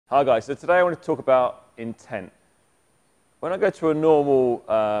Hi guys, so today I want to talk about intent. When I go to a normal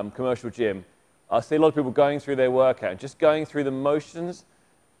commercial gym, I see a lot of people going through their workout, just going through the motions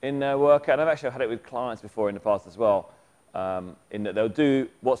in their workout. And I've actually had it with clients before in the past as well, in that they'll do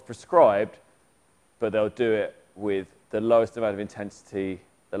what's prescribed, but they'll do it with the lowest amount of intensity,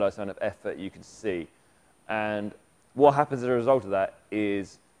 the lowest amount of effort you can see. And what happens as a result of that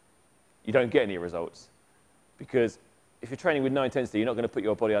is you don't get any results, because if you're training with no intensity, you're not going to put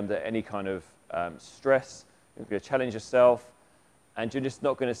your body under any kind of stress. You're going to challenge yourself, and you're just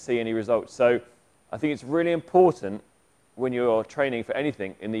not going to see any results. So I think it's really important when you're training for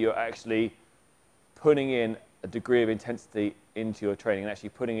anything in that you're actually putting in a degree of intensity into your training and actually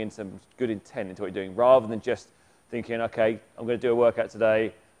putting in some good intent into what you're doing, rather than just thinking, okay, I'm going to do a workout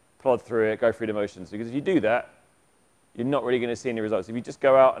today, plod through it, go through the motions. Because if you do that, you're not really going to see any results. If you just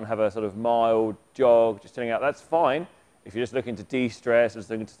go out and have a sort of mild jog, just chilling out, that's fine. If you're just looking to de-stress, or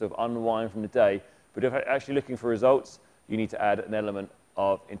just looking to sort of unwind from the day. But if you're actually looking for results, you need to add an element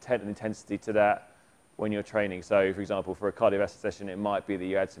of intent and intensity to that when you're training. So, for example, for a cardiovascular session, it might be that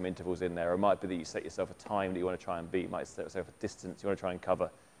you add some intervals in there, or it might be that you set yourself a time that you want to try and beat. You might set yourself a distance you want to try and cover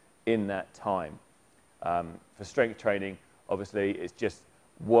in that time. For strength training, obviously, it's just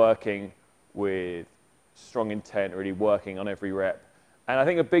working with strong intent, really working on every rep. And I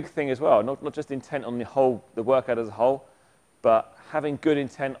think a big thing as well, not just intent on the workout as a whole, but having good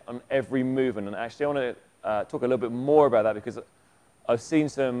intent on every movement. And actually, I want to talk a little bit more about that, because I've seen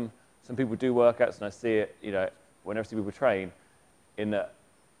some people do workouts, and I see it, whenever I see people train, in that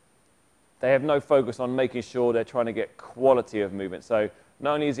they have no focus on making sure they're trying to get quality of movement. So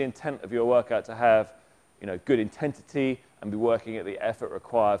not only is the intent of your workout to have, good intensity and be working at the effort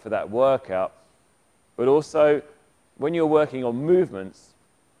required for that workout, but also when you're working on movements,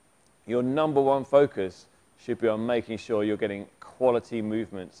 your number one focus should be on making sure you're getting quality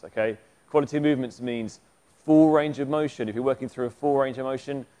movements, okay? Quality movements means full range of motion. If you're working through a full range of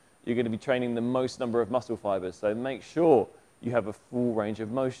motion, you're going to be training the most number of muscle fibers. So make sure you have a full range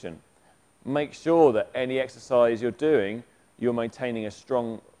of motion. Make sure that any exercise you're doing, you're maintaining a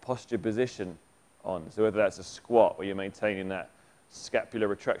strong posture position on. So whether that's a squat, where you're maintaining that scapular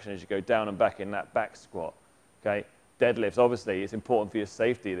retraction as you go down and back in that back squat, okay? Deadlifts, obviously, it's important for your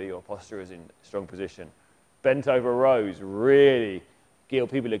safety that your posture is in a strong position. Bent over rows, really,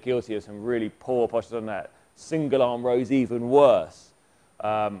 people are guilty of some really poor postures on that. Single arm rows, even worse.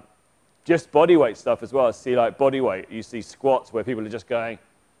 Just body weight stuff as well. See, like body weight, you see squats where people are just going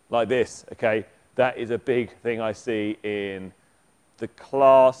like this, okay? That is a big thing I see in the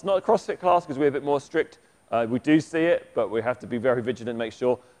class, not a CrossFit class, because we're a bit more strict. We do see it, but we have to be very vigilant, make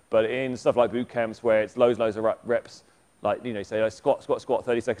sure. But in stuff like boot camps where it's loads of reps, like, say like squat,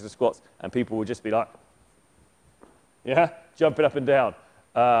 30 seconds of squats, and people will just be like, jumping up and down.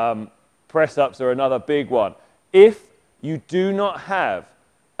 Press-ups are another big one. If you do not have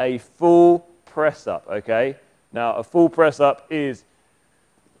a full press-up, okay? Now, a full press-up is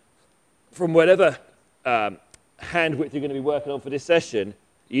from whatever hand width you're going to be working on for this session,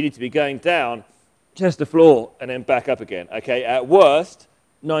 you need to be going down, chest to floor, and then back up again, okay? At worst,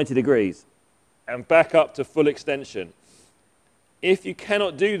 90 degrees, and back up to full extension. If you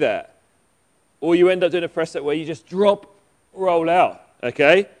cannot do that, or you end up doing a press-up where you just drop, roll out,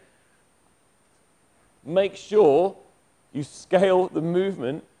 okay? Make sure you scale the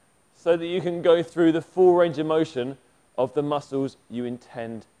movement so that you can go through the full range of motion of the muscles you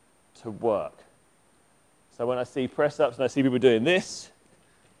intend to work. So when I see press-ups and I see people doing this,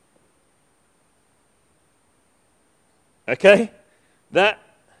 okay, that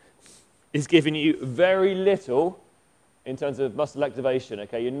is giving you very little in terms of muscle activation,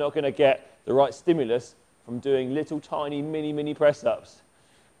 okay? You're not going to get the right stimulus from doing little tiny mini press-ups.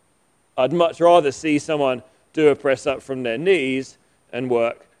 I'd much rather see someone do a press-up from their knees and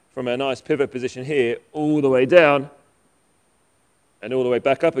work from a nice pivot position here all the way down and all the way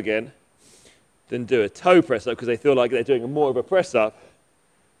back up again than do a toe press-up, because they feel like they're doing more of a press-up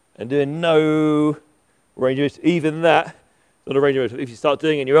and doing no range of motion. Even that, not a range of motion. If you start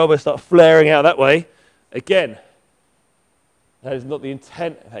doing it and your elbows start flaring out that way, again, that is not the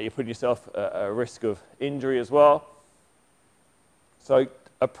intent. You're putting yourself at a risk of injury as well. So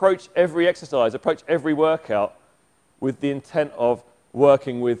approach every exercise, approach every workout with the intent of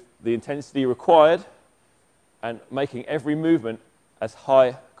working with the intensity required and making every movement as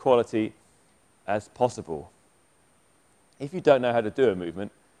high quality as possible. If you don't know how to do a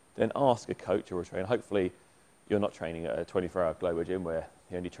movement, then ask a coach or a trainer. Hopefully, you're not training at a 24-hour global gym where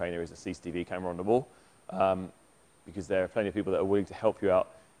the only trainer is a CCTV camera on the wall. Because there are plenty of people that are willing to help you out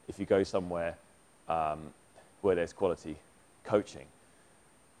if you go somewhere where there's quality coaching.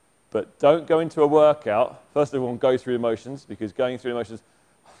 But don't go into a workout. First of all, go through the motions, because going through the motions,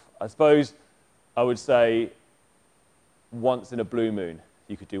 I suppose I would say once in a blue moon,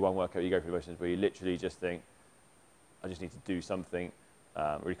 you could do one workout, you go through the motions where you literally just think, I just need to do something,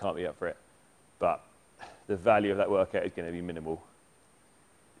 really can't be up for it. But the value of that workout is going to be minimal.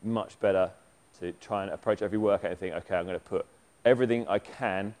 Much better to try and approach every workout and think, okay, I'm going to put everything I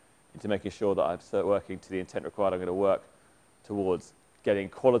can into making sure that I'm working to the intent required. I'm going to work towards getting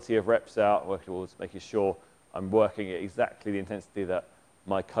quality of reps out, working towards making sure I'm working at exactly the intensity that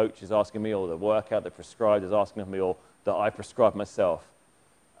my coach is asking me, or the workout that prescribed is asking of me, or that I prescribe myself.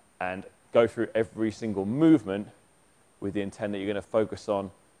 And go through every single movement with the intent that you're going to focus on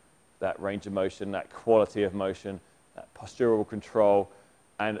that range of motion, that quality of motion, that postural control.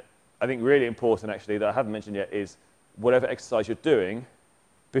 And I think really important, actually, that I haven't mentioned yet, is whatever exercise you're doing,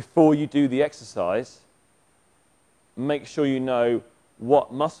 before you do the exercise, make sure you know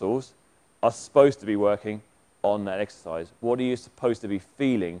what muscles are supposed to be working on that exercise. What are you supposed to be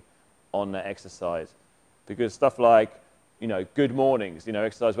feeling on that exercise? Because stuff like, good mornings,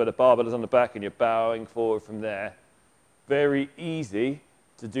 exercise where the barbell is on the back and you're bowing forward from there, very easy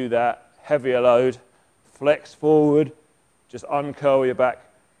to do that, heavier load, flex forward, just uncurl your back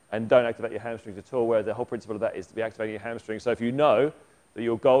and don't activate your hamstrings at all, whereas the whole principle of that is to be activating your hamstrings. So if you know that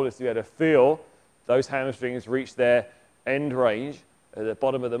your goal is to be able to feel those hamstrings reach their end range at the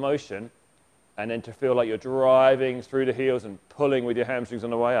bottom of the motion, and then to feel like you're driving through the heels and pulling with your hamstrings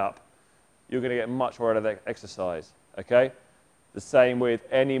on the way up, you're going to get much more out of that exercise, okay? The same with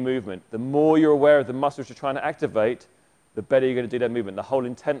any movement. The more you're aware of the muscles you're trying to activate, the better you're going to do that movement. The whole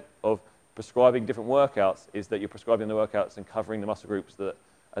intent of prescribing different workouts is that you're prescribing the workouts and covering the muscle groups that,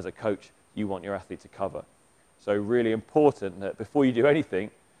 as a coach, you want your athlete to cover. So really important that before you do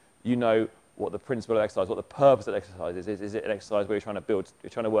anything, you know what the principle of exercise, what the purpose of exercise is. Is it an exercise where you're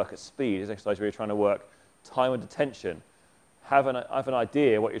trying to work at speed? Is it an exercise where you're trying to work time under tension? Have an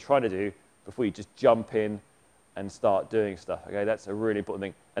idea what you're trying to do before you just jump in and start doing stuff, okay? That's a really important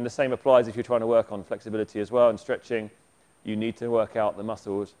thing. And the same applies if you're trying to work on flexibility as well and stretching. You need to work out the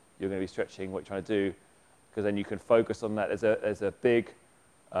muscles you're going to be stretching, what you're trying to do, because then you can focus on that. There's a big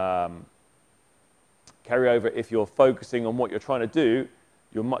carryover. If you're focusing on what you're trying to do,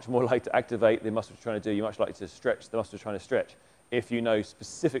 you're much more likely to activate the muscles you're trying to do. You're much likely to stretch the muscles you're trying to stretch if you know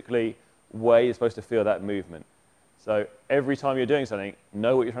specifically where you're supposed to feel that movement. So every time you're doing something,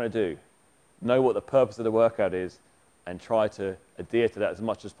 know what you're trying to do. Know what the purpose of the workout is, and try to adhere to that as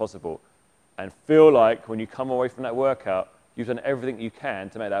much as possible. And feel like when you come away from that workout, you've done everything you can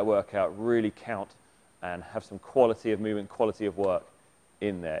to make that workout really count and have some quality of movement, quality of work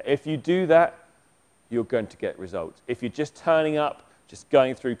in there. If you do that, you're going to get results. If you're just turning up, just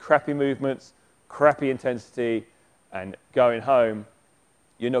going through crappy movements, crappy intensity, and going home,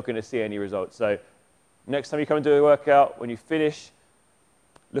 you're not going to see any results. So next time you come and do a workout, when you finish,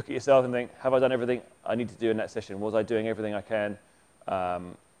 look at yourself and think, have I done everything I need to do in that session? Was I doing everything I can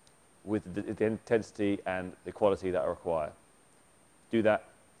with the intensity and the quality that I require? Do that,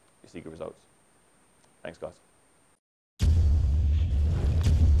 you see good results. Thanks, guys.